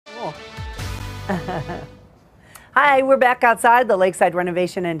Hi, we're back outside the Lakeside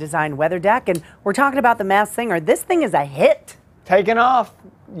Renovation and Design Weather Deck, and we're talking about the Masked Singer. This thing is a hit. Taking off.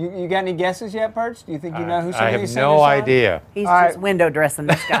 You got any guesses yet, Perch? Do you think you know who some of these singers are? I have no idea. He's just window dressing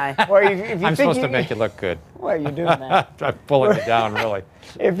this guy. Well, if you I'm think supposed to make you look good. What are you doing, man? I'm pulling it down, really.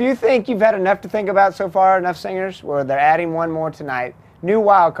 If you think you've had enough to think about so far, enough singers, well, they're adding one more tonight. New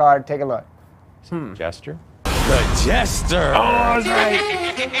wild card. Take a look. Jester? The Jester. Oh, that's right.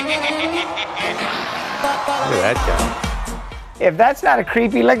 Look at that guy. If that's not a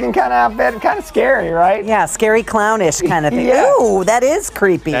creepy looking kind of outfit, kind of scary, right? Yeah, scary clownish kind of thing. Yeah. Ooh, that is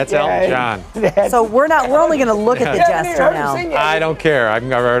creepy. That's Elton John. So we're only going to look at the Jester now. I don't care. I've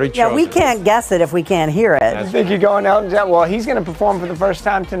already chosen. Yeah, we can't guess it if we can't hear it. You think you're going Elton John? Well, he's going to perform for the first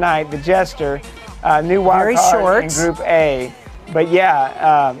time tonight, the Jester, new wild card in Group A. But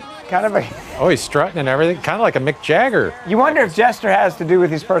yeah, kind of a... Oh, he's strutting and everything, kind of like a Mick Jagger. You wonder if Jester has to do with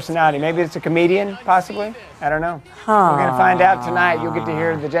his personality. Maybe it's a comedian, possibly. I don't know. We're going to find out tonight. You'll get to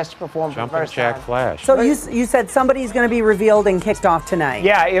hear the Jester perform for the first time. Jack Flash. So you said somebody's going to be revealed and kicked off tonight.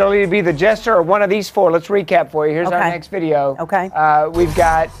 Yeah, it'll either be the Jester or one of these four. Let's recap for you. Here's our next video. Okay. We've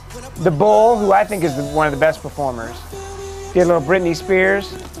got the Bull, who I think is one of the best performers. Did a little Britney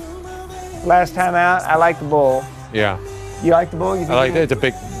Spears last time out. I like the Bull. Yeah. You like the Bull? You think I like it. It's a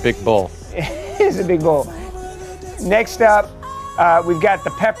big bull. It's a big bull. Next up, we've got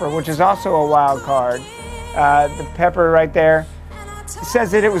the Pepper, which is also a wild card. The Pepper right there. It says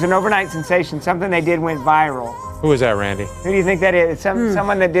that it was an overnight sensation. Something they did went viral. Who is that, Randy? Who do you think that is? It's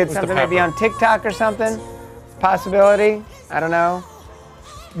someone that did something maybe on TikTok or something? Possibility? I don't know.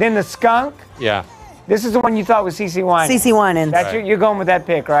 Then the Skunk. Yeah. This is the one you thought was CeCe Winans. CeCe Winans. That's you're going with that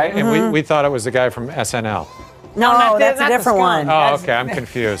pick, right? And we thought it was the guy from SNL. No, that's a different one. Oh, okay. I'm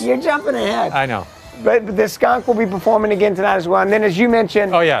confused. You're jumping ahead. I know. But the Skunk will be performing again tonight as well. And then, as you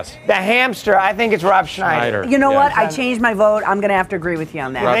mentioned, oh yes, the Hamster. I think it's Rob Schneider. You know what? I changed my vote. I'm going to have to agree with you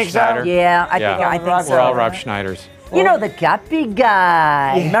on that. You think so? Yeah, I think so. We're all Rob Schneiders. You know the copy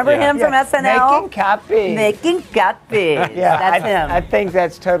guy. Remember him from SNL? Making copy. Making copy. Yeah, that's him. I think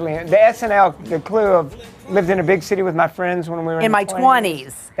that's totally him. The SNL, the clue of lived in a big city with my friends when we were in my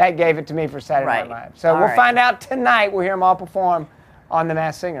 20s. That gave it to me for Saturday Night Live. So we'll find out tonight. We'll hear them all perform on The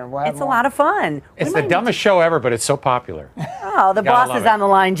Masked Singer. It's a lot of fun. It's the dumbest show ever, but it's so popular. Oh, the boss is on the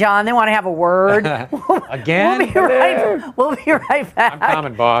line, John. They want to have a word. Again? We'll be right back. I'm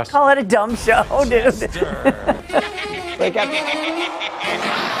coming, boss. Call it a dumb show, dude. Wake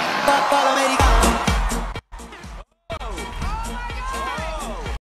up.